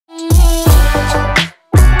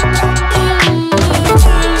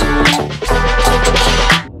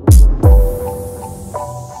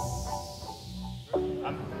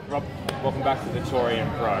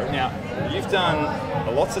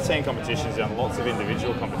done lots of team competitions, done lots of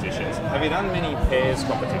individual competitions. Have you done many pairs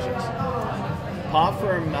competitions? Apart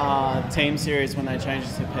from team series when they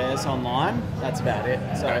changed it to pairs online, that's about it.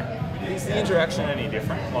 So, is the interaction any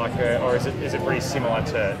different, like, or is it pretty similar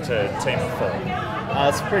to team of four?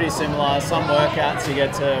 It's pretty similar. Some workouts you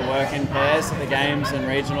get to work in pairs at the games and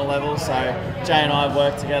regional level. So Jay and I have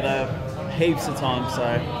worked together heaps of times. So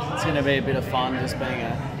it's going to be a bit of fun just being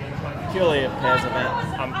purely a pairs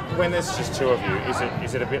event. When there's just two of you,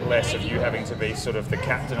 is it a bit less of you having to be sort of the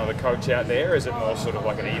captain or the coach out there? Or is it more sort of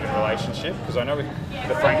like an even relationship? Because I know with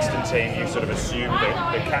the Frankston team, you sort of assume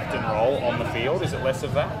the captain role on the field. Is it less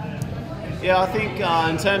of that? Yeah, I think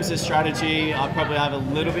in terms of strategy, I probably have a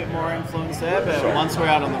little bit more influence there. But once we're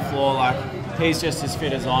out on the floor, like he's just as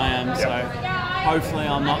fit as I am. Yep. So hopefully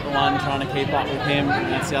I'm not the one trying to keep up with him.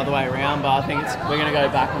 And it's the other way around. But I think we're going to go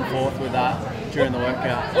back and forth with that during the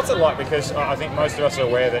workout. What's it like? Because I think most of us are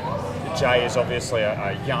aware that Jay is obviously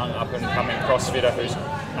a young, up-and-coming CrossFitter who's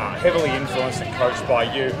heavily influenced and coached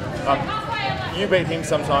by you. You beat him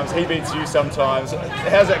sometimes, he beats you sometimes.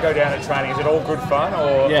 How's that go down at training? Is it all good fun?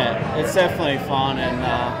 Or? Yeah, it's definitely fun,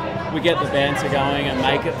 and we get the banter going and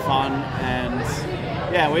make it fun. And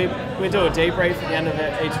yeah, we do a debrief at the end of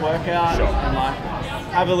each workout, and like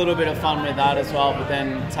have a little bit of fun with that as well, but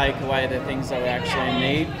then take away the things that we actually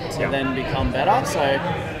need to then become better. So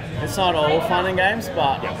it's not all fun and games,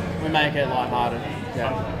 but we make it lighthearted.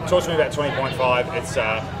 Yeah. Talk to me about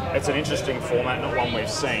 20.5. It's an interesting format, not one we've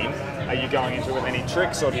seen. Are you going into it with any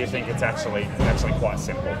tricks, or do you think it's actually quite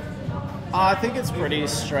simple? I think it's pretty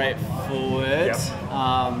straightforward.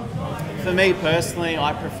 For me personally,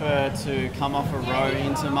 I prefer to come off a row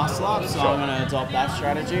into muscle ups, so I'm going to adopt that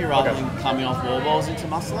strategy rather than coming off wall balls into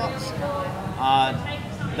muscle ups.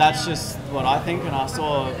 That's just what I think, and I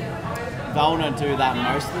saw Valna do that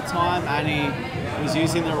most of the time, and he was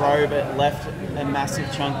using the row but left a massive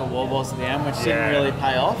chunk of wall balls at the end, which didn't really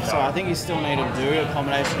pay off. So I think you still need to do a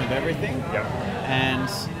combination of everything. And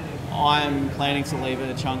I'm planning to leave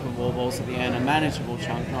a chunk of wall balls at the end, a manageable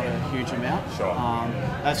chunk, not a huge amount.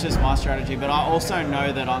 That's just my strategy. But I also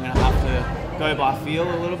know that I'm going to have to go by feel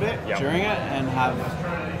a little bit during it and have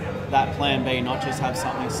that plan B, not just have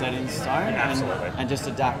something set in stone and just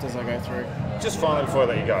adapt as I go through. Just finally, before I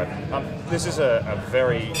let you go, this is a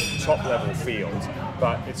very top-level field,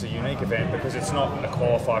 but it's a unique event because it's not a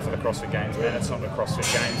qualifier for the CrossFit Games and it's not the CrossFit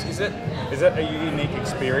Games. Is it a unique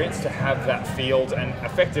experience to have that field and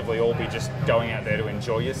effectively all be just going out there to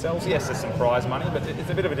enjoy yourselves? Yes, there's some prize money, but it's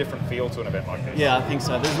a bit of a different feel to an event like this. Yeah, I think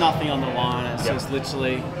so. There's nothing on the line. It's just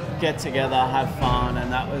literally get together, have fun, and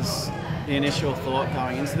that was the initial thought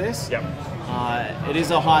going into this. It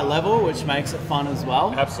is a high level, which makes it fun as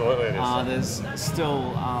well. Absolutely it is. There's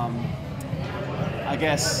still, I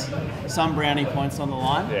guess, some brownie points on the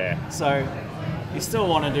line. So you still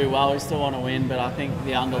want to do well, you still want to win, but I think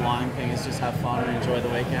the underlying thing is just have fun and enjoy the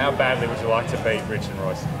weekend. How badly would you like to beat Rich and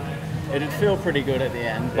Royce? It'd feel pretty good at the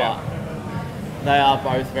end, but they are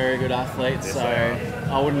both very good athletes, so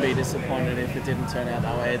I wouldn't be disappointed if it didn't turn out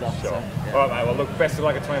that way either. So, All right, mate. Well, look, best of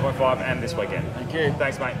luck at 20.5 and this weekend. Thank you.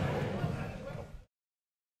 Thanks, mate.